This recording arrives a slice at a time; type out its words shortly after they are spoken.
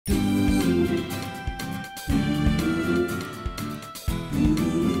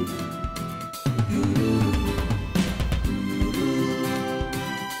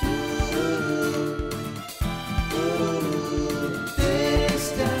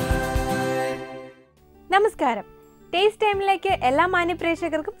നമസ്കാരം. ടേസ്റ്റ് ടൈമിലേക്ക് എല്ലാ മാന്യ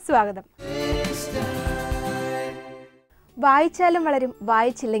പ്രേക്ഷകർക്കും സ്വാഗതം. വായിച്ചാലും വളരും,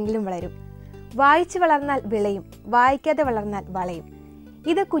 വായിച്ചില്ലെങ്കിലും വളരും. വായിച്ചു വളർന്നാൽ വിളയും, വായിക്കാതെ വളർന്നാൽ വളയും.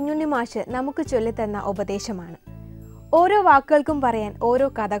 ഇത് കുഞ്ഞുണ്ണി മാഷ് നമുക്ക് ചൊല്ലിത്തന്ന ഉപദേശമാണ്. ഓരോ വാക്കുകൾക്കും പറയാൻ ഓരോ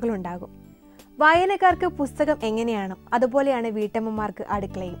കഥകളുണ്ടാകും. വായനക്കാർക്ക് പുസ്തകം എങ്ങനെയാണോ അതുപോലെയാണ് വീട്ടമ്മമാർക്ക്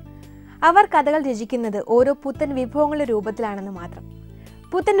അടുക്കളയും. അവർ കഥകൾ രചിക്കുന്നത് ഓരോ പുത്തൻ വിഭവങ്ങളുടെ രൂപത്തിലാണെന്ന് മാത്രം.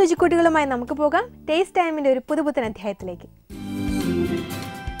 പുത്തൻ രുചിക്കൂട്ടുകളുമായി നമുക്ക് പോകാം ടേസ്റ്റ് ടൈമിന്റെ ഒരു പുതുപുത്തൻ അധ്യായത്തിലേക്ക്.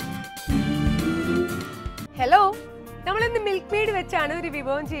 ഹലോ, നമ്മളിന്ന് മിൽക്ക് മെയ്ഡ് വെച്ചാണ് ഒരു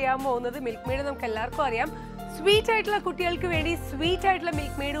വിഭവം ചെയ്യാൻ പോകുന്നത്. മിൽക്ക് മെയ്ഡ് നമുക്ക് എല്ലാവർക്കും അറിയാം. സ്വീറ്റ് ആയിട്ടുള്ള കുട്ടികൾക്ക് വേണ്ടി സ്വീറ്റ് ആയിട്ടുള്ള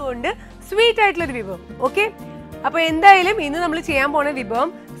മിൽക്ക് മെയ്ഡ് കൊണ്ട് സ്വീറ്റ് ആയിട്ടുള്ള ഒരു വിഭവം. ഓക്കെ, അപ്പൊ എന്തായാലും ഇന്ന് നമ്മൾ ചെയ്യാൻ പോണ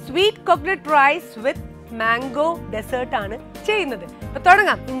വിഭവം സ്വീറ്റ് കോക്കനട്ട് റൈസ് വിത്ത് മാംഗോ ഡെസേർട്ട് ആണ് ചെയ്യുന്നത്. അപ്പൊ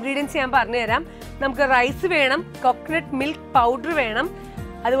തുടങ്ങാം. ഇൻഗ്രീഡിയൻസ് ഞാൻ പറഞ്ഞുതരാം. നമുക്ക് റൈസ് വേണം, കോക്കനട്ട് മിൽക്ക് പൗഡർ വേണം,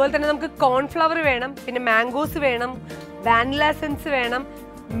 അതുപോലെ തന്നെ നമുക്ക് കോൺഫ്ലവർ വേണം, പിന്നെ മാംഗോസ് വേണം, വാനില എസൻസ് വേണം,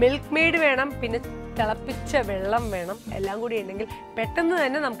 മിൽക്ക് മെയ്ഡ് വേണം, പിന്നെ തിളപ്പിച്ച വെള്ളം വേണം. എല്ലാം കൂടി ഉണ്ടെങ്കിൽ പെട്ടെന്ന്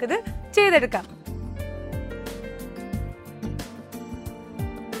തന്നെ നമുക്കിത് ചെയ്തെടുക്കാം.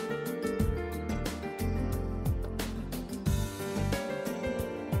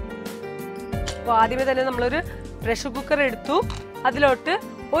 അപ്പോൾ ആദ്യമേ തന്നെ നമ്മളൊരു പ്രഷർ കുക്കർ എടുത്തു. അതിലോട്ട്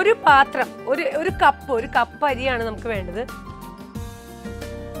ഒരു പാത്രം, ഒരു കപ്പ് അരിയാണ് നമുക്ക് വേണ്ടത്.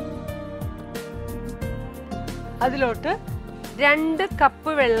 അതിലോട്ട് 2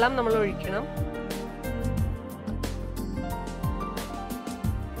 കപ്പ് വെള്ളം നമ്മൾ ഒഴിക്കണം.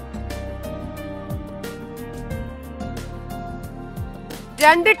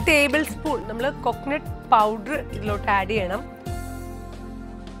 രണ്ട് ടേബിൾ സ്പൂൺ നമ്മൾ കോക്കനട്ട് പൗഡർ ഇതിലോട്ട് ആഡ് ചെയ്യണം.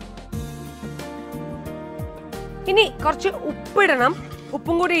 ഇനി കുറച്ച് ഉപ്പിടണം.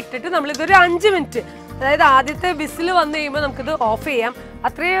 ഉപ്പും കൂടി ഇട്ടിട്ട് നമ്മൾ ഇതൊരു 5 മിനിറ്റ്, അതായത് ആദ്യത്തെ വിസിൽ വന്നു കഴിയുമ്പോൾ നമുക്കിത് ഓഫ് ചെയ്യാം.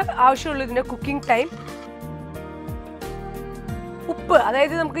 അത്രയേ ആവശ്യമുള്ളൂ ഇതിന്റെ കുക്കിംഗ് ടൈം. ഉപ്പ്,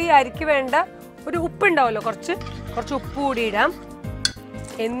 അതായത് നമുക്ക് ഈ അരിക്ക് വേണ്ട ഒരു ഉപ്പ് ഉണ്ടാവുമല്ലോ, കുറച്ച് ഉപ്പ് കൂടി ഇടാം.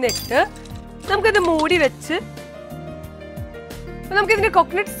 എന്നിട്ട് നമുക്കിത് മൂടി വെച്ച് നമുക്കിതിന്റെ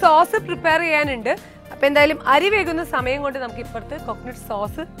കോക്കനട്ട് സോസ് പ്രിപ്പയർ ചെയ്യാനുണ്ട്. അപ്പൊ എന്തായാലും അരി വേകുന്ന സമയം കൊണ്ട് നമുക്ക് ഇപ്പുറത്ത് കോക്കനട്ട്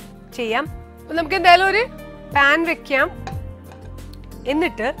സോസ് ചെയ്യാം. അപ്പൊ നമുക്ക് എന്തായാലും ഒരു പാൻ വെക്കാം.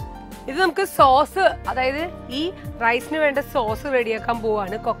 എന്നിട്ട് ഇത് നമുക്ക് സോസ്, അതായത് ഈ റൈസിന് വേണ്ട സോസ് റെഡിയാക്കാൻ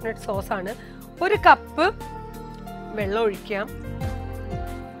പോവാണ്. കോക്കനട്ട് സോസ് ആണ്. 1 കപ്പ് വെള്ളം ഒഴിക്കാം.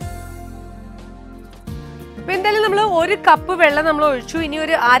 അപ്പൊ എന്തായാലും നമ്മൾ 1 കപ്പ് വെള്ളം നമ്മൾ ഒഴിച്ചു. ഇനി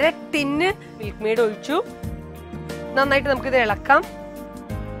ഒരു 1/2 ടിന്ന് മിൽക്ക് മെയ്ഡ് ഒഴിച്ചു. നന്നായിട്ട് നമുക്കിത് ഇളക്കാം.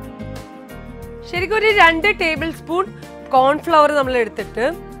 ശരിക്കും ഒരു 2 ടേബിൾ സ്പൂൺ കോൺഫ്ലവർ നമ്മൾ എടുത്തിട്ട്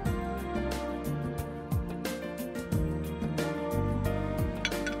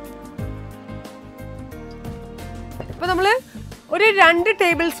ഇപ്പൊ നമ്മള് ഒരു 2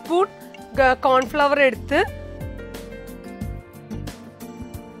 ടേബിൾ സ്പൂൺ കോൺഫ്ലവർ എടുത്ത്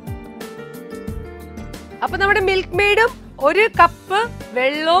അപ്പൊ നമ്മുടെ മിൽക്ക് മെയ്ഡും 1 കപ്പ്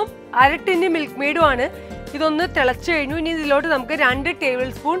വെള്ളവും 1/2 ടിന്ന് മിൽക്ക് മെയ്ഡും ആണ്. ഇതൊന്ന് തിളച്ചു കഴിഞ്ഞു. ഇനി ഇതിലോട്ട് നമുക്ക് 2 ടേബിൾ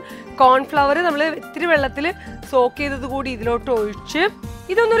സ്പൂൺ കോൺഫ്ലവർ നമ്മൾ ഇത്തിരി വെള്ളത്തിൽ സോക്ക് ചെയ്തത് കൂടി ഇതിലോട്ട് ഒഴിച്ച്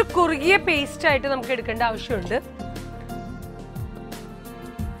ഇതൊന്നൊരു കുറുകിയ പേസ്റ്റ് ആയിട്ട് നമുക്ക് എടുക്കേണ്ട ആവശ്യമുണ്ട്.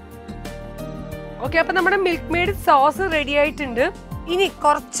 ഓക്കെ, അപ്പൊ നമ്മുടെ മിൽക്ക് മെയ്ഡ് സോസ് റെഡി ആയിട്ടുണ്ട്. ഇനി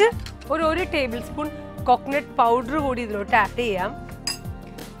കുറച്ച് ഒരു ടേബിൾ സ്പൂൺ കോക്കനട്ട് പൗഡർ കൂടി ഇതിലോട്ട് ആഡ് ചെയ്യാം.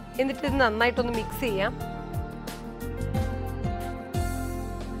 എന്നിട്ട് ഇത് നന്നായിട്ടൊന്ന് മിക്സ് ചെയ്യാം.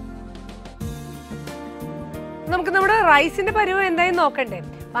 നമുക്ക് നമ്മുടെ റൈസിന്റെ പരുവം എന്തായാലും നോക്കണ്ടേ.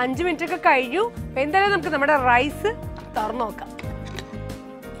 5 മിനിറ്റ് ഒക്കെ കഴിഞ്ഞു. എന്തായാലും നമുക്ക് നമ്മുടെ റൈസ് തുറന്നു നോക്കാം.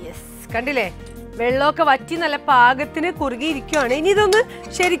 യെസ്, കണ്ടില്ലേ, വെള്ളമൊക്കെ വറ്റി നല്ല പാകത്തിന് കുറുകിയിരിക്കുകയാണ്. ഇനി ഇതൊന്ന്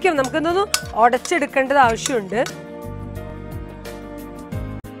ശരിക്കും നമുക്കിതൊന്ന് ഉടച്ചെടുക്കേണ്ടത് ആവശ്യമുണ്ട്.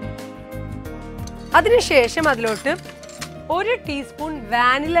 അതിനുശേഷം അതിലോട്ട് 1 ടീസ്പൂൺ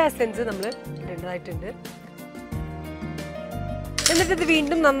വാനില എസൻസ് നമ്മൾ ഇടേണ്ടതായിട്ടുണ്ട്. എന്നിട്ട് ഇത്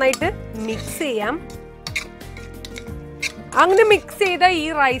വീണ്ടും നന്നായിട്ട് മിക്സ് ചെയ്യാം. അങ്ങനെ മിക്സ് ചെയ്ത ഈ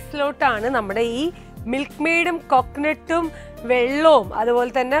റൈസിലോട്ടാണ് നമ്മുടെ ഈ മിൽക്ക് മെയ്ഡും കോക്കനട്ടും വെള്ളവും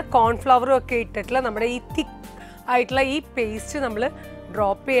അതുപോലെ തന്നെ കോൺഫ്ലവറും ഒക്കെ ഇട്ടിട്ടുള്ള നമ്മുടെ ഈ തിക്ക് ആയിട്ടുള്ള ഈ പേസ്റ്റ് നമ്മൾ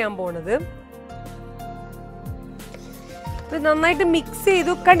ഡ്രോപ്പ് ചെയ്യാൻ പോണത്. നന്നായിട്ട് മിക്സ്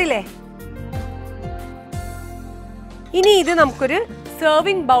ചെയ്തു, കണ്ടില്ലേ. ഇനി ഇത് നമുക്കൊരു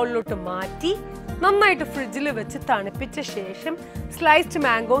സെർവിങ് ബൗളിലോട്ട് മാറ്റി നന്നായിട്ട് ഫ്രിഡ്ജിൽ വെച്ച് തണുപ്പിച്ച ശേഷം സ്ലൈസ്ഡ്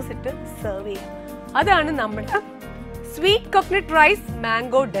മാംഗോസ് ഇട്ട് സെർവ് ചെയ്യാം. അതാണ് നമ്മുടെ sweet coconut rice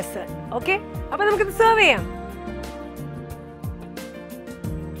mango desert. Okay, അപ്പൊ നമുക്കിത് സെർവ് ചെയ്യാം.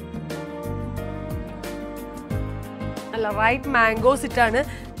 അല്ല, റൈറ്റ് മാംഗോസ് ഇട്ടാണ്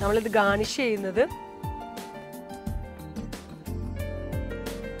നമ്മളിത് ഗാർണിഷ് ചെയ്യുന്നത്.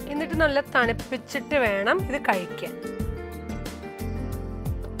 എന്നിട്ട് നല്ല തണുപ്പിച്ചിട്ട് വേണം ഇത് കഴിക്കാൻ.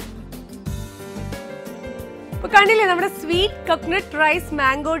 ഇപ്പൊ കണ്ടില്ലേ, നമ്മുടെ sweet coconut rice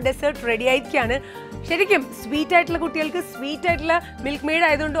mango desert ready ആയിരിക്കുകയാണ്. ശരിക്കും സ്വീറ്റ് ആയിട്ടുള്ള കുട്ടികൾക്ക് സ്വീറ്റ് ആയിട്ടുള്ള മിൽക്ക് മെയ്ഡ്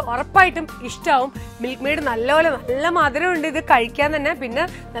ആയതുകൊണ്ട് ഉറപ്പായിട്ടും ഇഷ്ടമാവും. മിൽക്ക് മെയ്ഡ് നല്ലപോലെ നല്ല മധുരമുണ്ട് ഇത് കഴിക്കാൻ തന്നെ. പിന്നെ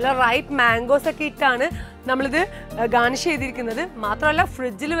നല്ല റൈപ്പ് മാംഗോസ് ഒക്കെ ഇട്ടാണ് നമ്മളിത് ഗാർണിഷ് ചെയ്തിരിക്കുന്നത്. മാത്രമല്ല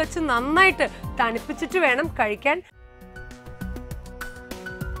ഫ്രിഡ്ജിൽ വെച്ച് നന്നായിട്ട് തണുപ്പിച്ചിട്ട് വേണം കഴിക്കാൻ.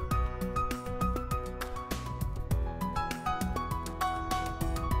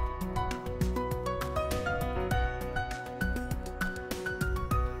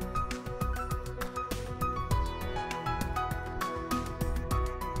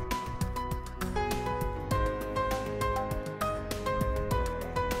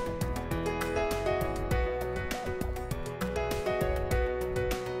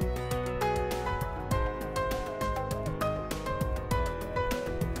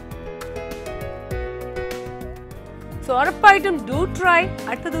 സോ ഉറപ്പായിട്ടും ഡു ട്രൈ.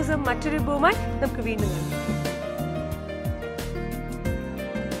 അടുത്ത ദിവസം മറ്റൊരു വിഭവമായി നമുക്ക് വീണ്ടും കാണാം.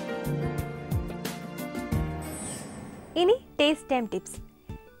 ഇനി ടേസ്റ്റ് ടൈം ടിപ്സ്.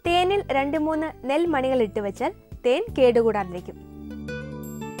 തേനിൽ 2-3 നെൽമണികൾ ഇട്ട് വെച്ചാൽ തേൻ കേടുകൂടാതിരിക്കും.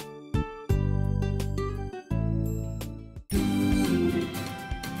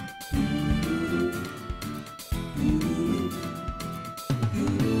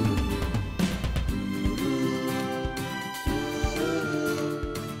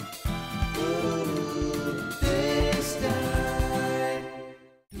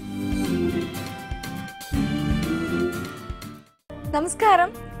 നമസ്കാരം.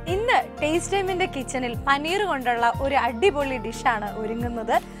 ഇന്ന് ടേസ്റ്റ് ടൈമിന്റെ കിച്ചണിൽ പനീർ കൊണ്ടുള്ള ഒരു അടിപൊളി ഡിഷാണ്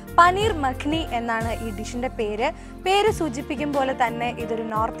ഒരുങ്ങുന്നത്. പനീർ മഖ്നി എന്നാണ് ഈ ഡിഷിന്റെ പേര് സൂചിപ്പിക്കും പോലെ തന്നെ ഇതൊരു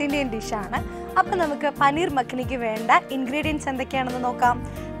നോർത്ത് ഇന്ത്യൻ ഡിഷാണ്. അപ്പം നമുക്ക് പനീർ മഖ്നിക്ക് വേണ്ട ഇൻഗ്രീഡിയൻസ് എന്തൊക്കെയാണെന്ന് നോക്കാം.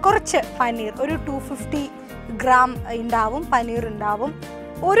 കുറച്ച് പനീർ, ഒരു 250 ഗ്രാം ഉണ്ടാവും പനീർ ഉണ്ടാവും.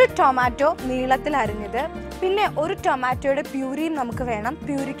 ഒരു ടൊമാറ്റോ നീളത്തിൽ അരിഞ്ഞത്, പിന്നെ ഒരു ടൊമാറ്റോയുടെ പ്യൂരിയും നമുക്ക് വേണം.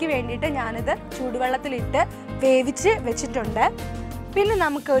 പ്യൂരിക്ക് വേണ്ടിയിട്ട് ഞാനിത് ചൂടുവെള്ളത്തിലിട്ട് വേവിച്ച് വെച്ചിട്ടുണ്ട്. പിന്നെ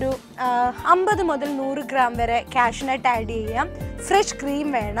നമുക്കൊരു 50 മുതൽ 100 ഗ്രാം വരെ കാഷ്നട്ട് ആഡ് ചെയ്യാം. ഫ്രഷ് ക്രീം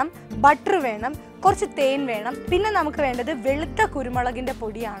വേണം, ബട്ടർ വേണം, കുറച്ച് തേൻ വേണം. പിന്നെ നമുക്ക് വേണ്ടത് വെളുത്ത കുരുമുളകിൻ്റെ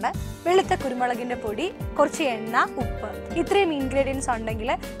പൊടിയാണ്. വെളുത്ത കുരുമുളകിൻ്റെ പൊടി, കുറച്ച് എണ്ണ, ഉപ്പ്. ഇത്രയും ഇൻഗ്രീഡിയൻസ്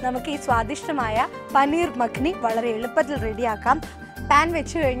ഉണ്ടെങ്കിൽ നമുക്ക് ഈ സ്വാദിഷ്ടമായ പനീർ മഖ്നി വളരെ എളുപ്പത്തിൽ റെഡിയാക്കാം. പാൻ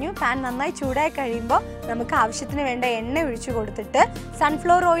വെച്ച് കഴിഞ്ഞു. പാൻ നന്നായി ചൂടായി കഴിയുമ്പോൾ നമുക്ക് ആവശ്യത്തിന് വേണ്ട എണ്ണ ഒഴിച്ചു കൊടുത്തിട്ട്,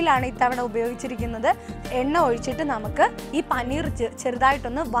 സൺഫ്ലവർ ഓയിലാണ് ഇത്തവണ ഉപയോഗിച്ചിരിക്കുന്നത്. എണ്ണ ഒഴിച്ചിട്ട് നമുക്ക് ഈ പനീർ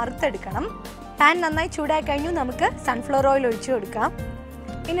ചെറുതായിട്ടൊന്ന് വറുത്തെടുക്കണം. പാൻ നന്നായി ചൂടായി കഴിഞ്ഞു. നമുക്ക് സൺഫ്ലവർ ഓയിൽ ഒഴിച്ചു കൊടുക്കാം.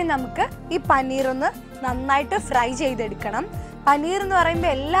 ഇനി നമുക്ക് ഈ പനീർ ഒന്ന് നന്നായിട്ട് ഫ്രൈ ചെയ്തെടുക്കണം. പനീർ എന്ന്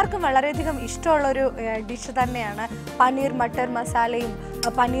പറയുമ്പോൾ എല്ലാവർക്കും വളരെയധികം ഇഷ്ടമുള്ളൊരു ഡിഷ് തന്നെയാണ്. പനീർ മട്ടർ മസാലയും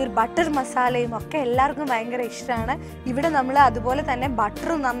പനീർ ബട്ടർ മസാലയും ഒക്കെ എല്ലാവർക്കും ഭയങ്കര ഇഷ്ടമാണ്. ഇവിടെ നമ്മൾ അതുപോലെ തന്നെ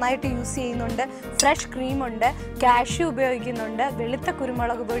ബട്ടറും നന്നായിട്ട് യൂസ് ചെയ്യുന്നുണ്ട്, ഫ്രഷ് ക്രീമുണ്ട്, കാഷ്യൂ ഉപയോഗിക്കുന്നുണ്ട്, വെളുത്ത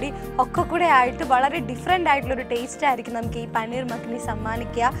കുരുമുളക് പൊടി ഒക്കെ കൂടെ ആയിട്ട് വളരെ ഡിഫറെൻ്റ് ആയിട്ടുള്ളൊരു ടേസ്റ്റ് ആയിരിക്കും നമുക്ക് ഈ പനീർ മഖ്നി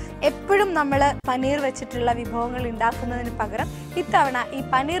സമ്മാനിക്കുക. എപ്പോഴും നമ്മൾ പനീർ വെച്ചിട്ടുള്ള വിഭവങ്ങൾ ഉണ്ടാക്കുന്നതിന് പകരം ഇത്തവണ ഈ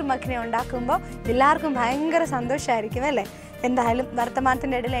പനീർ മഖ്നി ഉണ്ടാക്കുമ്പോൾ എല്ലാവർക്കും ഭയങ്കര സന്തോഷമായിരിക്കും അല്ലേ. എന്തായാലും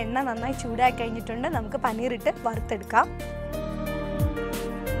വർത്തമാനത്തിൻ്റെ ഇടയിൽ എണ്ണ നന്നായി ചൂടായി കഴിഞ്ഞിട്ടുണ്ട്. നമുക്ക് പനീറിട്ട് വറുത്തെടുക്കാം.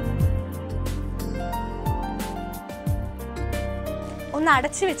 ഒന്ന്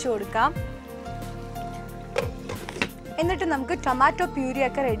അടച്ചു വെച്ച് കൊടുക്കാം. എന്നിട്ട് നമുക്ക് ടൊമാറ്റോ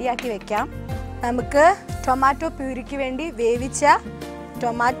പ്യൂരിയൊക്കെ റെഡിയാക്കി വെക്കാം. നമുക്ക് ടൊമാറ്റോ പ്യൂരിക്ക് വേണ്ടി വേവിച്ച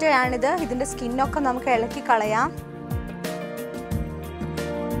ടൊമാറ്റോയാണിത്. ഇതിൻ്റെ സ്കിന്നൊക്കെ നമുക്ക് ഇളക്കി കളയാം.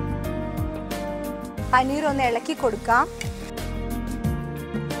 പനീർ ഒന്ന് ഇളക്കി കൊടുക്കാം.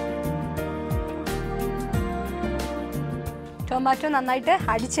 ടൊമാറ്റോ നന്നായിട്ട്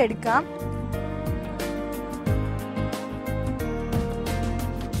അടിച്ചെടുക്കാം.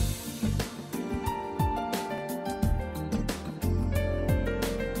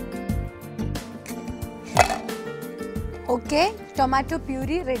 ഓക്കെ, ടൊമാറ്റോ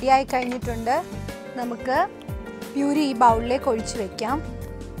പ്യൂരി റെഡിയായി കഴിഞ്ഞിട്ടുണ്ട്. നമുക്ക് പ്യൂരി ഈ ബൗളിലേക്ക് ഒഴിച്ച് വെക്കാം.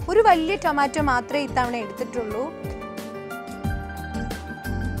 ഒരു വലിയ ടൊമാറ്റോ മാത്രമേ ഇത്തവണ എടുത്തിട്ടുള്ളൂ.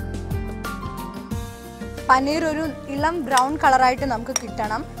 പനീർ ഒരു ഇളം ബ്രൗൺ കളറായിട്ട് നമുക്ക്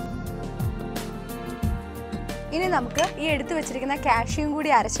കിട്ടണം. ഇനി നമുക്ക് ഈ എടുത്തു വെച്ചിരിക്കുന്ന കാഷ്യൂം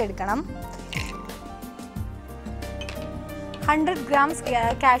കൂടി അരച്ചെടുക്കണം. 100 ഗ്രാംസ്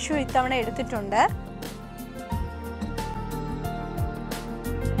കാഷ്യൂ ഇത്തവണ എടുത്തിട്ടുണ്ട്.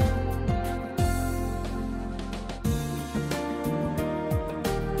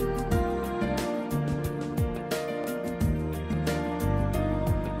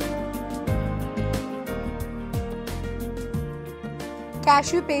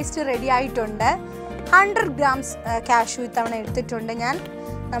 കാഷ്യൂ പേസ്റ്റ് റെഡി ആയിട്ടുണ്ട്. 100 ഗ്രാംസ് കാഷ്യൂ ഇത്തവണ എടുത്തിട്ടുണ്ട് ഞാൻ.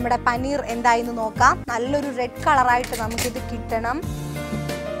 നമ്മുടെ പനീർ എന്തായെന്ന് നോക്കാം. നല്ലൊരു റെഡ് കളറായിട്ട് നമുക്കിത് കിട്ടണം.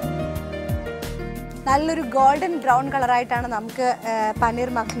 നല്ലൊരു ഗോൾഡൻ ബ്രൗൺ കളറായിട്ടാണ് നമുക്ക് പനീർ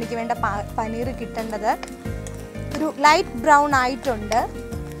മഖനിക്ക് വേണ്ട പനീർ കിട്ടേണ്ടത്. ഒരു ലൈറ്റ് ബ്രൗൺ ആയിട്ടുണ്ട്.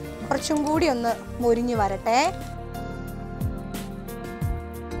 കുറച്ചും കൂടി ഒന്ന് മൊരിഞ്ഞു വരട്ടെ.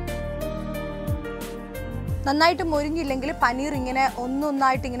 നന്നായിട്ട് മൊരിഞ്ഞില്ലെങ്കിൽ പനീർ ഇങ്ങനെ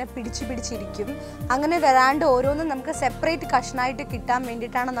ഒന്നൊന്നായിട്ട് ഇങ്ങനെ പിടിച്ചിരിക്കും. അങ്ങനെ വരാണ്ട് ഓരോന്നും നമുക്ക് സെപ്പറേറ്റ് കഷ്ണമായിട്ട് കിട്ടാൻ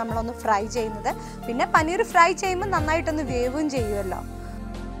വേണ്ടിയിട്ടാണ് നമ്മളൊന്ന് ഫ്രൈ ചെയ്യുന്നത്. പിന്നെ പനീർ ഫ്രൈ ചെയ്യുമ്പോൾ നന്നായിട്ടൊന്ന് വേവും ചെയ്യുമല്ലോ.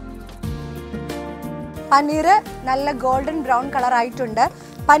 പനീർ നല്ല ഗോൾഡൻ ബ്രൗൺ കളർ ആയിട്ടുണ്ട്.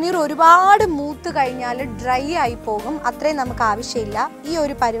 പനീർ ഒരുപാട് മൂത്ത് കഴിഞ്ഞാൽ ഡ്രൈ ആയി പോകും. അത്രയും നമുക്ക് ആവശ്യമില്ല. ഈ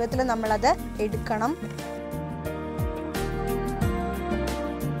ഒരു പരുവത്തിൽ നമ്മളത് എടുക്കണം.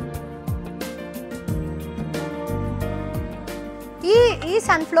 ഈ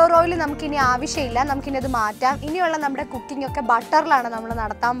സൺഫ്ലവർ ഓയിൽ നമുക്കിനി ആവശ്യമില്ല. നമുക്കിനി അത് മാറ്റാം. ഇനിയുള്ള നമ്മുടെ കുക്കിംഗ് ഒക്കെ ബട്ടറിലാണ് നമ്മൾ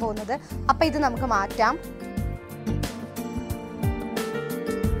നടത്താൻ പോകുന്നത്. അപ്പം ഇത് നമുക്ക് മാറ്റാം.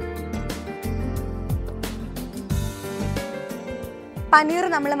 പനീർ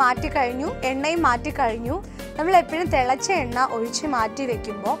നമ്മൾ മാറ്റിക്കഴിഞ്ഞു, എണ്ണയും മാറ്റിക്കഴിഞ്ഞു. നമ്മൾ എപ്പോഴും തിളച്ച എണ്ണ ഒഴിച്ച് മാറ്റി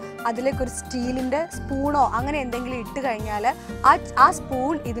വെക്കുമ്പോൾ അതിലേക്ക് ഒരു സ്റ്റീലിൻ്റെ സ്പൂണോ അങ്ങനെ എന്തെങ്കിലും ഇട്ട് കഴിഞ്ഞാൽ ആ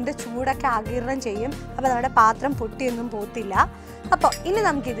സ്പൂൺ ഇതിൻ്റെ ചൂടൊക്കെ ആഗിരണം ചെയ്യും. അപ്പോൾ നമ്മുടെ പാത്രം പൊട്ടിയൊന്നും പോത്തില്ല. അപ്പോൾ ഇനി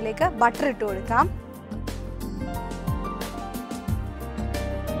നമുക്കിതിലേക്ക് ബട്ടർ ഇട്ട് കൊടുക്കാം.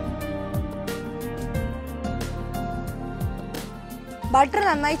 ബട്ടർ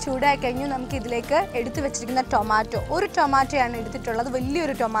നന്നായി ചൂടായി കഴിഞ്ഞു. നമുക്ക് ഇതിലേക്ക് എടുത്തു വെച്ചിരിക്കുന്ന ടൊമാറ്റോ, ഒരു ടൊമാറ്റോയാണ് എടുത്തിട്ടുള്ളത്.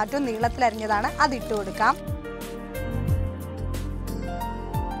 വലിയൊരു ടൊമാറ്റോ നീളത്തിലരിഞ്ഞതാണ്, അതിട്ട് കൊടുക്കാം.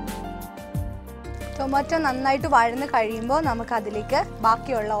 ടൊമാറ്റോ നന്നായിട്ട് വഴന്ന് കഴിയുമ്പോൾ നമുക്ക് അതിലേക്ക്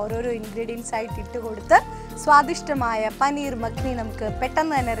ബാക്കിയുള്ള ഓരോരോ ഇൻഗ്രീഡിയൻസ് ആയിട്ട് ഇട്ട് കൊടുത്ത് സ്വാദിഷ്ടമായ പനീർ മഖ്നി നമുക്ക്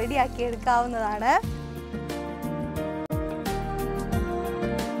പെട്ടെന്ന് തന്നെ റെഡിയാക്കി എടുക്കാവുന്നതാണ്.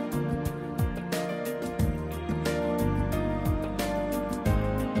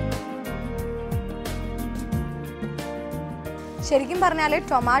 ശരിക്കും പറഞ്ഞാൽ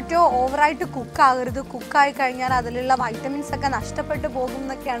ടൊമാറ്റോ ഓവറായിട്ട് കുക്കാകരുത്. കുക്കായി കഴിഞ്ഞാൽ അതിലുള്ള വൈറ്റമിൻസ് ഒക്കെ നഷ്ടപ്പെട്ടു പോകും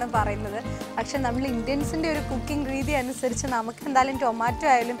എന്നൊക്കെയാണ് പറയുന്നത്. പക്ഷെ നമ്മൾ ഇന്ത്യൻസിൻ്റെ ഒരു കുക്കിംഗ് രീതി അനുസരിച്ച് നമുക്ക് എന്തായാലും ടൊമാറ്റോ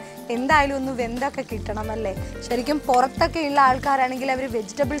ആയാലും എന്തായാലും ഒന്ന് വെന്തൊക്കെ കിട്ടണം അല്ലേ. ശരിക്കും പുറത്തൊക്കെ ഉള്ള ആൾക്കാരാണെങ്കിൽ അവർ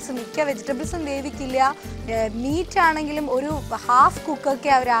മിക്ക വെജിറ്റബിൾസും വേവിക്കില്ല. മീറ്റ് ആണെങ്കിലും ഒരു ഹാഫ്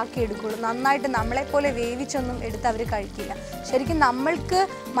കുക്കൊക്കെ അവരാക്കി എടുക്കുള്ളൂ. നന്നായിട്ട് നമ്മളെപ്പോലെ വേവിച്ചൊന്നും എടുത്ത് അവർ കഴിക്കില്ല. ശരിക്കും നമ്മൾക്ക്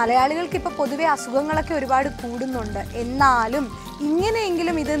മലയാളികൾക്ക് ഇപ്പോൾ പൊതുവെ അസുഖങ്ങളൊക്കെ ഒരുപാട് കൂടുന്നുണ്ട്. എന്നാലും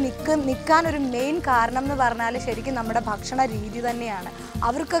ഇങ്ങനെയെങ്കിലും ഇത് നിൽക്കാൻ ഒരു മെയിൻ കാരണം എന്ന് പറഞ്ഞാൽ ശരിക്കും നമ്മുടെ ഭക്ഷണ രീതി തന്നെയാണ്.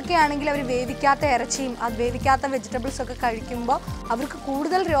 അവർക്കൊക്കെ ആണെങ്കിൽ അവർ വേവിക്കാത്ത ഇറച്ചിയും വേവിക്കാത്ത വെജിറ്റബിൾസൊക്കെ കഴിക്കുമ്പോൾ അവർക്ക്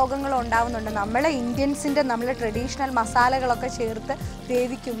കൂടുതൽ രോഗങ്ങൾ ഉണ്ടാവുന്നുണ്ട്. നമ്മളെ നമ്മളെ ട്രഡീഷണൽ മസാലകളൊക്കെ ചേർത്ത്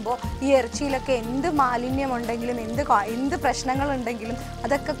വേവിക്കുമ്പോൾ ഈ ഇറച്ചിയിലൊക്കെ എന്ത് മാലിന്യമുണ്ടെങ്കിലും എന്ത് പ്രശ്നങ്ങളുണ്ടെങ്കിലും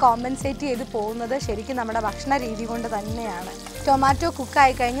അതൊക്കെ കോമ്പൻസേറ്റ് ചെയ്ത് പോകുന്നത് ശരിക്കും നമ്മുടെ ഭക്ഷണ രീതി കൊണ്ട് തന്നെയാണ്. ടൊമാറ്റോ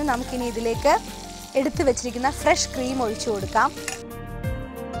കുക്കായി കഴിഞ്ഞു. നമുക്കിനി ഇതിലേക്ക് എടുത്തു വെച്ചിരിക്കുന്ന ഫ്രഷ് ക്രീം ഒഴിച്ചു കൊടുക്കാം.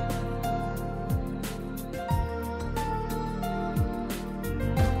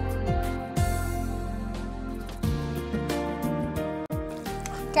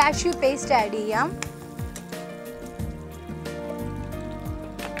 കാഷ്യൂ പേസ്റ്റ് ആഡ് ചെയ്യാം.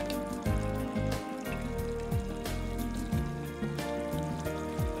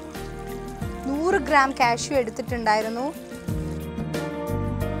 ഗ്രാം കാഷ്യൂ എടുത്തിട്ടുണ്ടായിരുന്നു.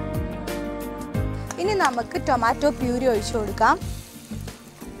 ഇനി നമുക്ക് ടൊമാറ്റോ പ്യൂരി ഒഴിച്ചു കൊടുക്കാം.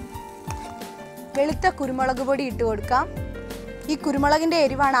 വെളുത്ത കുരുമുളക് പൊടി ഇട്ട് കൊടുക്കാം. ഈ കുരുമുളകിൻ്റെ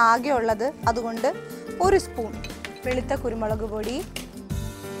എരിവാണ് ആകെ ഉള്ളത്, അതുകൊണ്ട് 1 സ്പൂൺ വെളുത്ത കുരുമുളക് പൊടി.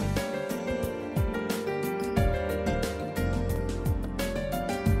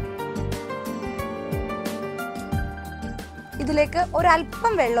 ഇതിലേക്ക്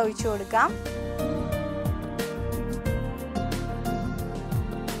ഒരല്പം വെള്ളം ഒഴിച്ചു കൊടുക്കാം.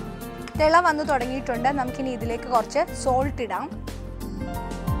 തിള വന്ന് തുടങ്ങിയിട്ടുണ്ട്. നമുക്കിനി ഇതിലേക്ക് കുറച്ച് സോൾട്ട് ഇടാം.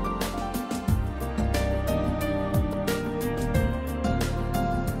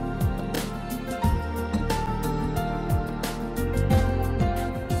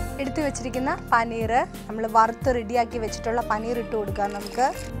 എടുത്തു വെച്ചിരിക്കുന്ന പനീർ, നമ്മൾ വറുത്ത് റെഡിയാക്കി വെച്ചിട്ടുള്ള പനീർ ഇട്ട് കൊടുക്കാം. നമുക്ക്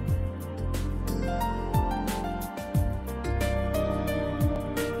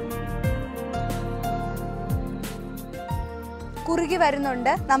കുറുകി വരുന്നുണ്ട്.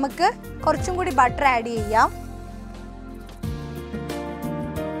 നമുക്ക് കുറച്ചും കൂടി ബട്ടർ ആഡ് ചെയ്യാം.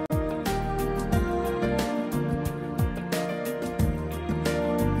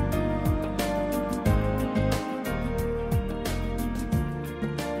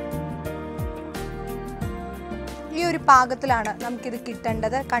 ഈ ഒരു പാകത്തിലാണ് നമുക്കിത്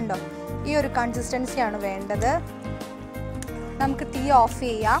കിട്ടേണ്ടത്. കണ്ടോ, ഈ ഒരു കൺസിസ്റ്റൻസിയാണ് വേണ്ടത്. നമുക്ക് തീ ഓഫ്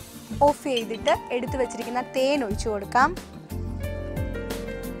ചെയ്യാം. ഓഫ് ചെയ്തിട്ട് എടുത്തു വെച്ചിരിക്കുന്ന തേൻ ഒഴിച്ചു കൊടുക്കാം.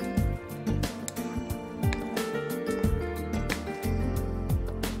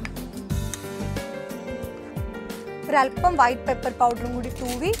 ഒരല്പം വൈറ്റ് പെപ്പർ പൗഡറും കൂടി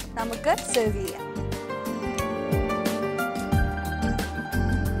തൂവി നമുക്ക് സെർവ് ചെയ്യാം.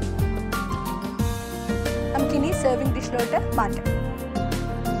 നമുക്കിനി സെർവിംഗ് ഡിഷിലോട്ട് മാറ്റാം.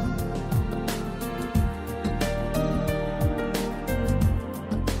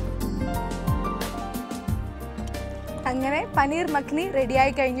 അങ്ങനെ പനീർ മഖ്നി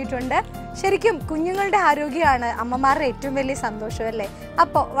റെഡിയായി കഴിഞ്ഞിട്ടുണ്ട്. ശരിക്കും കുഞ്ഞുങ്ങളുടെ ആരോഗ്യമാണ് അമ്മമാരുടെ ഏറ്റവും വലിയ സന്തോഷം അല്ലേ?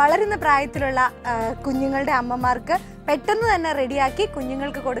 അപ്പോൾ വളരുന്ന പ്രായത്തിലുള്ള കുഞ്ഞുങ്ങളുടെ അമ്മമാർക്ക് പെട്ടെന്ന് തന്നെ റെഡിയാക്കി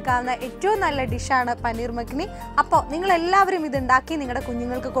കുഞ്ഞുങ്ങൾക്ക് കൊടുക്കാവുന്ന ഏറ്റവും നല്ല ഡിഷാണ് പനീർ മഖ്നി. അപ്പോൾ നിങ്ങളെല്ലാവരും ഇത് ഉണ്ടാക്കി നിങ്ങളുടെ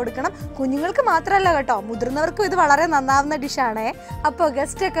കുഞ്ഞുങ്ങൾക്ക് കൊടുക്കണം. കുഞ്ഞുങ്ങൾക്ക് മാത്രമല്ല കേട്ടോ, മുതിർന്നവർക്കും ഇത് വളരെ നന്നാവുന്ന ഡിഷാണേ. അപ്പോൾ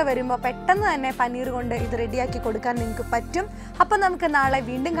ഗസ്റ്റൊക്കെ വരുമ്പോൾ പെട്ടെന്ന് തന്നെ പനീർ കൊണ്ട് ഇത് റെഡിയാക്കി കൊടുക്കാൻ നിങ്ങൾക്ക് പറ്റും. അപ്പോൾ നമുക്ക് നാളെ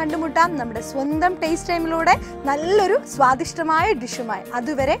വീണ്ടും കണ്ടുമുട്ടാം നമ്മുടെ സ്വന്തം ടേസ്റ്റ് ടൈമിലൂടെ നല്ലൊരു സ്വാദിഷ്ടമായ ഡിഷുമായി.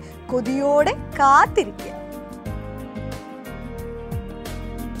 അതുവരെ കൊതിയോടെ കാത്തിരിക്കുക.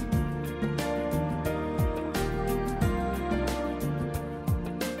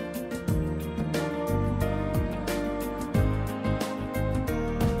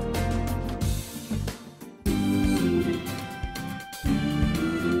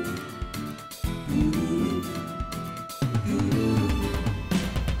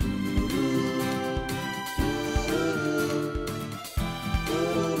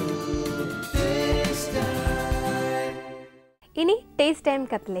 ഇനി ടേസ്റ്റ് ടൈം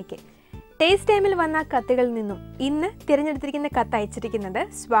കത്തിലേക്ക്. ടേസ്റ്റ് ടൈമിൽ വന്ന കത്തുകളിൽ നിന്നും ഇന്ന് തിരഞ്ഞെടുത്തിരിക്കുന്ന കത്ത് അയച്ചിരിക്കുന്നത്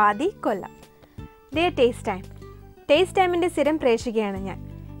സ്വാതി കൊല്ലം. ഡിയർ ടേസ്റ്റ് ടൈം, ടേസ്റ്റ് ടൈമിൻ്റെ സ്ഥിരം പ്രേക്ഷകയാണ് ഞാൻ.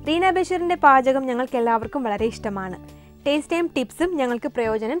 റീന ബഷീറിൻ്റെ പാചകം ഞങ്ങൾക്ക് എല്ലാവർക്കും വളരെ ഇഷ്ടമാണ്. ടേസ്റ്റ് ടൈം ടിപ്സും ഞങ്ങൾക്ക്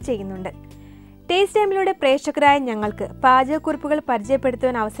പ്രയോജനം ചെയ്യുന്നുണ്ട്. ടേസ്റ്റ് ടൈമിലൂടെ പ്രേക്ഷകരായ ഞങ്ങൾക്ക് പാചകക്കുറിപ്പുകൾ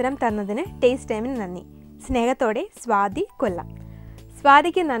പരിചയപ്പെടുത്തുവാൻ അവസരം തന്നതിന് ടേസ്റ്റ് ടൈമിന് നന്ദി. സ്നേഹത്തോടെ സ്വാതി കൊല്ലം.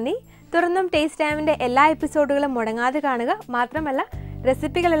 സ്വാതിക്ക് നന്ദി. തുടർന്നും ടേസ്റ്റ് ടൈമിൻ്റെ എല്ലാ എപ്പിസോഡുകളും മുടങ്ങാതെ കാണുക. മാത്രമല്ല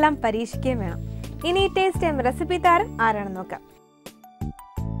റെസിപ്പികളെല്ലാം പരീക്ഷിക്കുകയും വേണം. ഇനി ടേസ്റ്റ് ടൈം റെസിപ്പി താരം ആരാണെന്ന് നോക്കാം.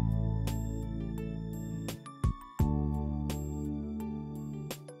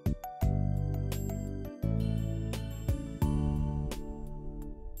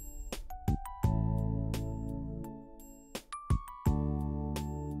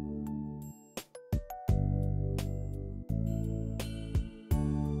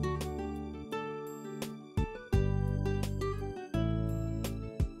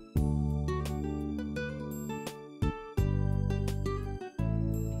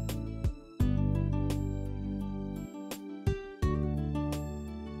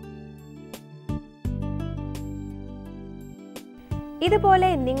 ഇതുപോലെ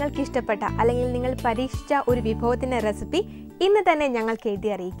നിങ്ങൾക്ക് ഇഷ്ടപ്പെട്ട അല്ലെങ്കിൽ നിങ്ങൾ പരീക്ഷിച്ച ഒരു വിഭവത്തിൻ്റെ റെസിപ്പി ഇന്ന് തന്നെ ഞങ്ങൾക്ക് എഴുതി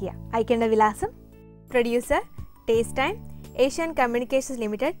അറിയിക്കുക. അയക്കേണ്ട വിലാസം: producer, taste time, Asian communications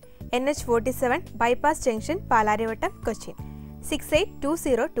limited, NH47 bypass junction, Palarivattom, Cochin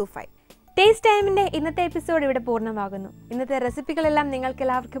 682025. Taste ടൈമിൻ്റെ ഇന്നത്തെ എപ്പിസോഡ് ഇവിടെ പൂർണ്ണമാകുന്നു. ഇന്നത്തെ റെസിപ്പികളെല്ലാം നിങ്ങൾക്ക്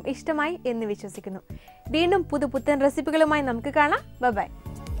എല്ലാവർക്കും ഇഷ്ടമായി എന്ന് വിശ്വസിക്കുന്നു. വീണ്ടും പുതുപുത്തൻ റെസിപ്പികളുമായി നമുക്ക് കാണാം. By.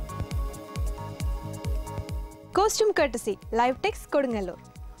 Costume courtesy live Tex Kodungallur,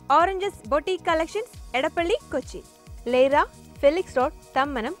 oranges boutique collections Edappally, Kochi, ലേറ, Felix road,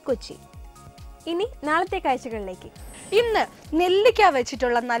 Thammanam, Kochi. ഇനി നാളത്തെ കാഴ്ചകളിലേക്ക്. ഇന്ന് നെല്ലിക്ക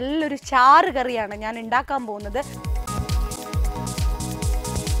വെച്ചിട്ടുള്ള നല്ലൊരു ചാറ് കറിയാണ് ഞാൻ ഉണ്ടാക്കാൻ പോകുന്നത്.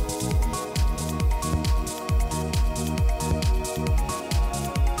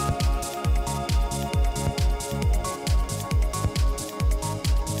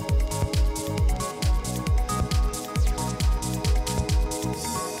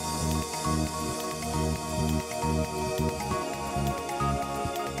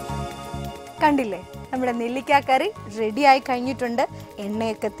 കണ്ടില്ലേ, നമ്മുടെ നെല്ലിക്ക കറി റെഡിയായി കഴിഞ്ഞിട്ടുണ്ട്.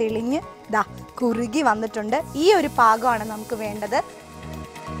 എണ്ണയൊക്കെ തെളിഞ്ഞ് കുറുകി വന്നിട്ടുണ്ട്. ഈ ഒരു പാകമാണ് നമുക്ക് വേണ്ടത്.